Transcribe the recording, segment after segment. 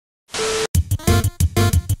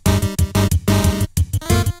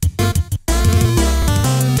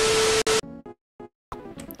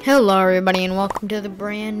Hello everybody and welcome to the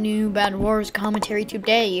brand new Bad Wars commentary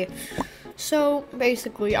today. So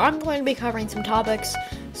basically I'm going to be covering some topics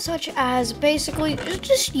such as basically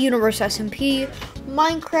just Universe SMP,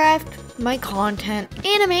 Minecraft, my content,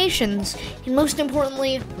 animations, and most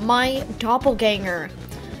importantly my doppelganger.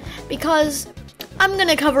 Because I'm going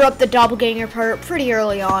to cover up the doppelganger part pretty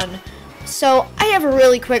early on. So I have a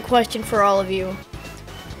really quick question for all of you.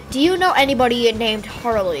 Do you know anybody named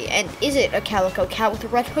Harley, and is it a calico cat with a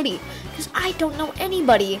red hoodie? Because I don't know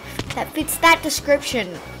anybody that fits that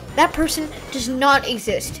description. That person does not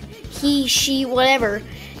exist. He, she, whatever.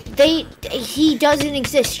 He doesn't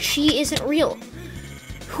exist. She isn't real.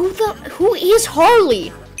 Who is Harley?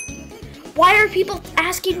 Why are people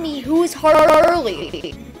asking me who is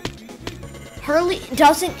Harley? Harley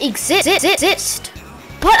doesn't exist.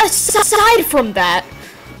 But aside from that,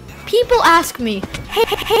 people ask me,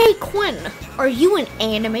 hey Quinn, are you an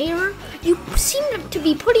animator? You seem to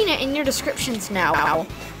be putting it in your descriptions now.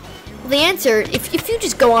 The answer, if you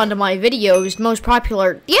just go on to my videos, most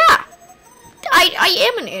popular, yeah,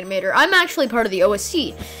 I am an animator. I'm actually part of the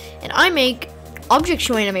OSC, and I make object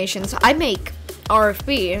show animations. I make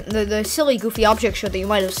RFB, the silly, goofy object show that you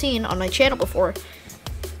might have seen on my channel before.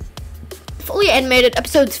 Fully animated,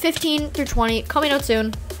 episodes 15 through 20, coming out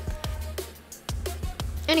soon.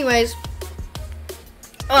 Anyways,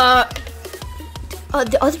 the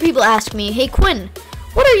other people ask me, hey Quinn,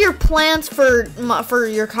 what are your plans for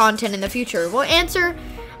your content in the future? Well, answer,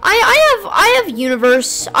 I have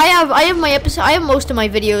Universe. I have my episode. I have most of my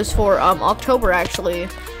videos for October actually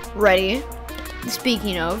ready.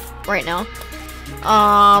 Speaking of, right now,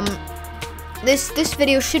 this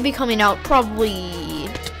video should be coming out probably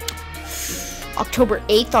October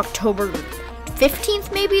 8th, October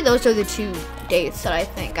 15th, maybe. Those are the two dates that I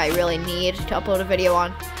think I really need to upload a video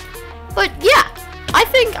on. But yeah, I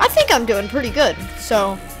think I'm doing pretty good.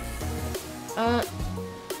 So I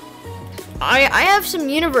have some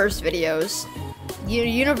Universe videos.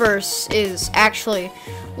 Universe is actually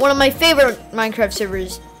one of my favorite Minecraft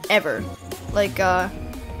servers ever. Like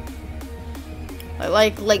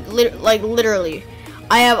literally,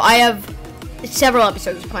 I have several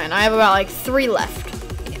episodes planned. I have about like 3 left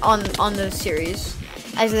on the series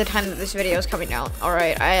as of the time that this video is coming out. All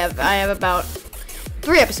right, I have about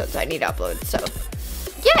 3 episodes I need to upload. So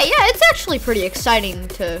yeah, it's actually pretty exciting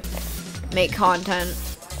to make content.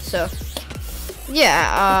 So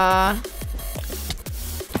yeah,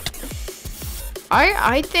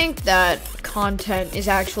 I think that content is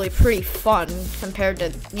actually pretty fun compared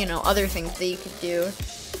to, you know, other things that you could do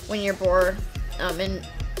when you're bored and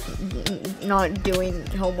not doing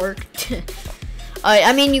homework.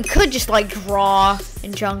 I mean, you could just like draw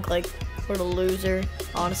and junk, like, what a loser,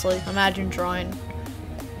 honestly. Imagine drawing.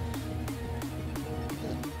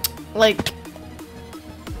 Like,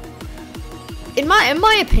 in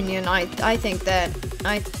my opinion, I think that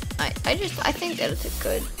I think that it's a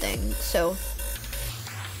good thing. So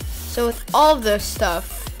with all this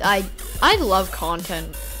stuff, I love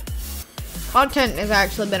content. Content has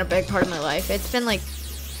actually been a big part of my life. It's been like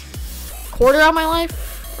a quarter of my life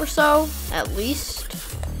or so, at least.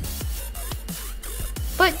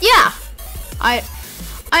 But yeah,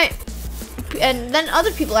 and then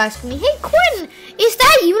other people ask me, hey Quinn, is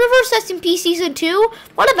that Universe SMP Season 2?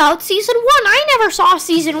 What about Season 1? I never saw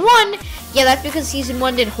Season 1. Yeah, that's because Season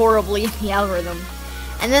 1 did horribly in the algorithm.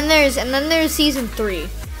 And then there's Season 3.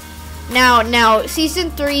 Now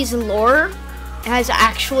Season 3's lore has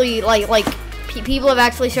actually like people have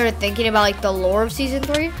actually started thinking about like the lore of Season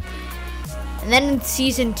 3. And then in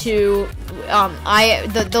Season 2,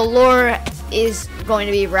 the lore is going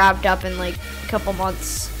to be wrapped up in like a couple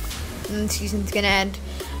months, and the season's gonna end.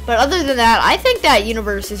 But other than that, I think that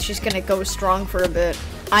Universe is just gonna go strong for a bit.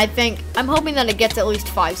 I'm hoping that it gets at least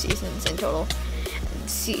 5 seasons in total.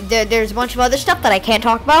 See, there's a bunch of other stuff that I can't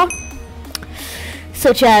talk about,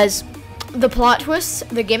 such as the plot twists,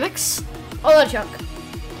 the gimmicks, all that junk.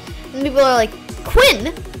 And people are like,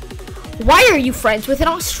 Quinn, why are you friends with an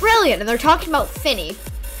Australian? And they're talking about Finny.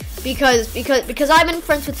 Because I've been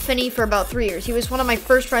friends with Finny for about 3 years. He was one of my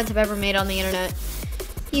first friends I've ever made on the internet.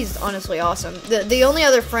 He's honestly awesome. The only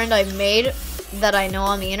other friend I've made that I know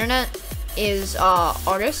on the internet is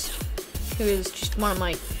August, who is just one of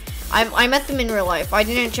my. I met them in real life. I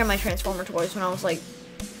didn't share my Transformer toys when I was like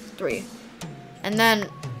 3, and then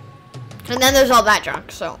there's all that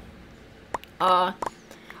junk. So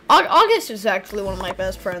August is actually one of my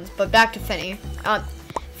best friends. But back to Finny.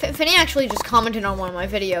 Finny actually just commented on one of my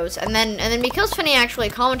videos, and then because Finny actually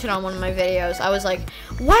commented on one of my videos, I was like,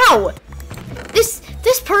 wow,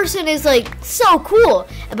 this person is like so cool.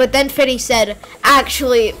 But then Finny said,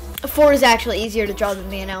 actually, 4 is actually easier to draw than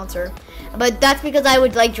the announcer. But that's because I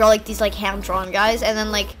would like draw like these like hand-drawn guys, and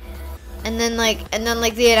then the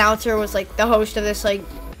announcer was like the host of this like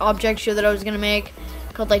object show that I was gonna make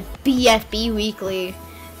called like BFB Weekly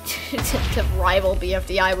to rival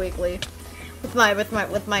BFDI Weekly with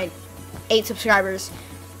my 8 subscribers.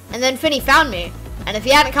 And then Finny found me, and if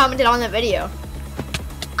he hadn't commented on that video,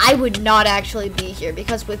 I would not actually be here,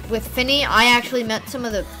 because with Finny, I actually met some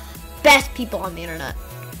of the best people on the internet.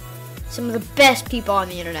 Some of the best people on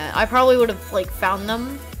the internet. I probably would have like found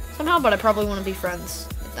them somehow, but I probably wouldn't be friends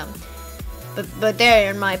with them. But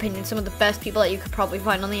they're, in my opinion, some of the best people that you could probably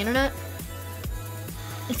find on the internet.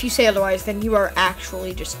 If you say otherwise, then you are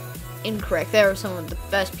actually just incorrect. They are some of the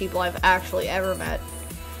best people I've actually ever met.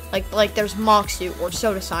 Like there's Moxu or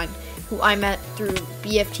Soda Sign, who I met through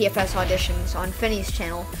BFTFS auditions on Finny's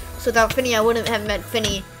channel. So without Finny, I wouldn't have met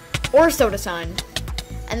Finny or Soda Sign.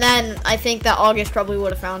 And then I think that August probably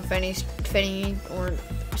would have found Finny or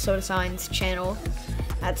Soda Sign's channel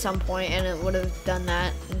at some point, and it would have done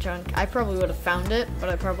that. And I probably would have found it, but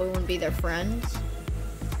I probably wouldn't be their friends.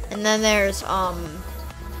 And then there's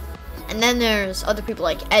other people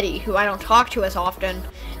like Eddie, who I don't talk to as often,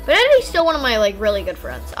 but Eddie's still one of my like really good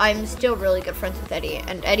friends. I'm still really good friends with Eddie,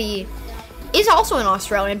 and Eddie is also an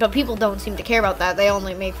Australian, but people don't seem to care about that. They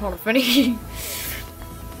only make fun of Finny.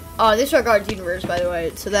 This regards universe, by the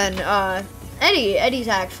way. So then, Eddie's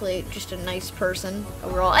actually just a nice person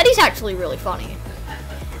overall. Eddie's actually really funny.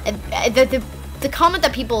 And the comment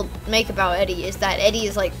that people make about Eddie is that Eddie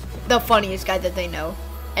is like the funniest guy that they know.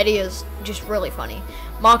 Eddie is just really funny.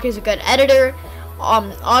 Mock is a good editor.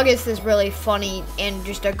 August is really funny and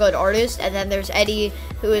just a good artist. And then there's Eddie,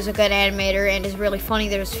 who is a good animator and is really funny.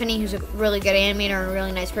 There's Finny, who's a really good animator and a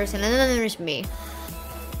really nice person. And then there's me.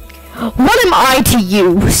 What am I to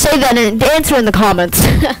you? Say that and answer in the comments.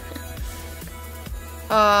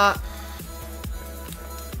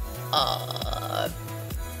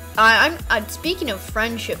 I'm speaking of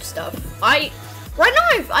friendship stuff. Right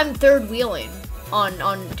now I'm third wheeling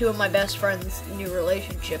on 2 of my best friends' new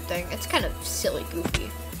relationship thing. It's kind of silly, goofy.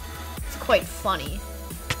 It's quite funny.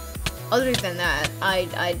 Other than that, I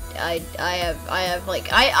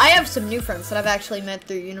have some new friends that I've actually met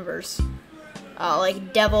through Universe.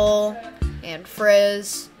 Like Devil and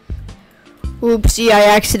Frizz. Oopsie, I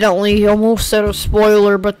accidentally almost said a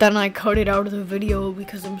spoiler, but then I cut it out of the video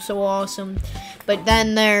because I'm so awesome. But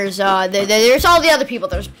then there's all the other people.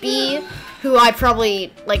 There's B, who I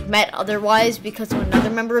probably like met otherwise because of another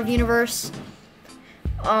member of Universe.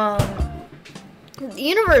 The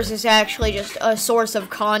Universe is actually just a source of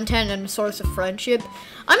content and a source of friendship.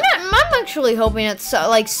 I'm actually hoping it's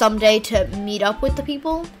like someday to meet up with the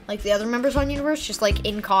people, like the other members on Universe, just like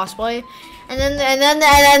in cosplay. And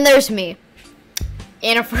then there's me.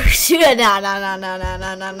 In a fursuit. No.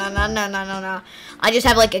 I just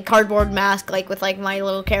have like a cardboard mask, like with like my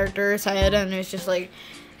little character's head, and it's just like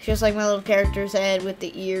my little character's head with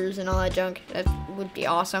the ears and all that junk. That would be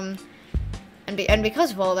awesome. And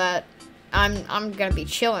because of all that, I'm gonna be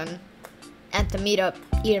chilling at the meetup,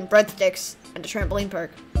 eating breadsticks at the trampoline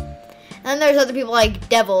park. And then there's other people like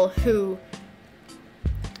Devil, who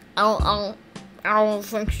I don't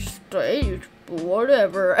think she's the age, but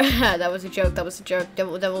whatever. That was a joke.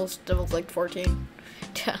 Devil's like 14.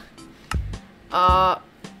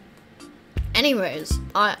 Anyways,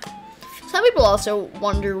 some people also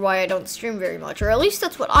wonder why I don't stream very much, or at least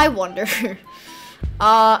that's what I wonder.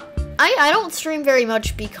 I don't stream very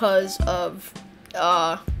much because of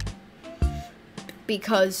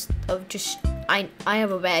just I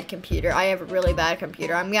have a bad computer. I have a really bad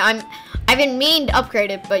computer. I've been meaning to upgrade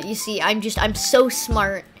it, but you see, I'm so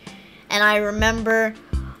smart, and I remember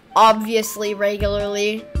obviously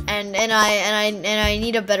regularly, and I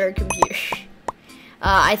need a better computer.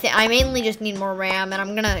 I mainly just need more RAM, and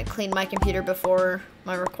I'm gonna clean my computer before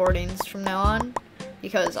my recordings from now on,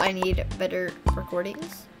 because I need better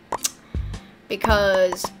recordings.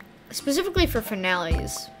 Because specifically for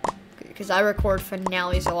finales, because I record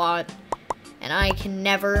finales a lot, and I can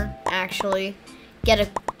never actually get a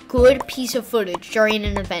good piece of footage during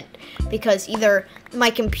an event, because either my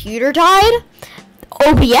computer died,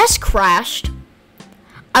 OBS crashed,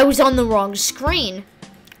 I was on the wrong screen,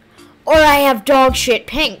 or I have dog shit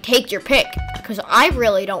ping. Take your pick, because I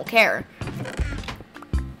really don't care.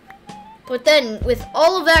 But then with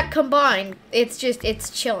all of that combined, it's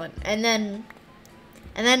chilling. And then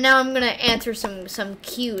now I'm gonna answer some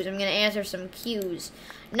cues.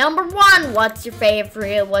 Number 1, what's your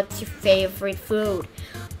favorite food?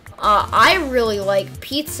 I really like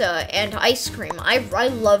pizza and ice cream. I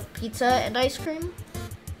love pizza and ice cream.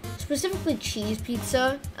 specifically cheese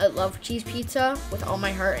pizza. I love cheese pizza with all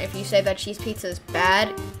my heart. If you say that cheese pizza is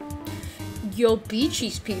bad, you'll be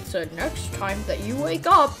cheese pizza next time that you wake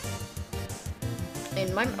up.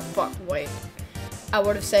 In my fuck, wait. I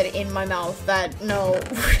would have said in my mouth that, no.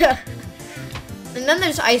 And then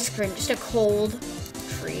there's ice cream, just a cold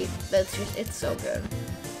treat. That's just, it's so good.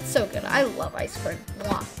 It's so good. I love ice cream.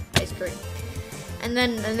 Mwah, ice cream. And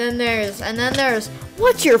then there's,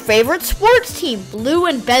 what's your favorite sports team? Blue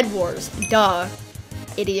and Bedwars. Duh.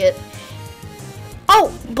 Idiot.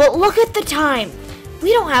 Oh, but look at the time.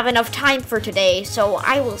 We don't have enough time for today, so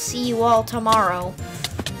I will see you all tomorrow.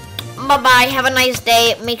 Bye-bye. Have a nice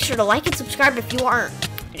day. Make sure to like and subscribe if you aren't.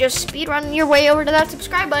 Just speedrun your way over to that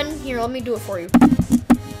subscribe button. Here, let me do it for you.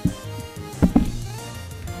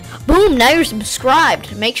 Boom, now you're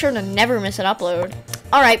subscribed. Make sure to never miss an upload.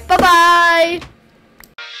 Alright, bye-bye.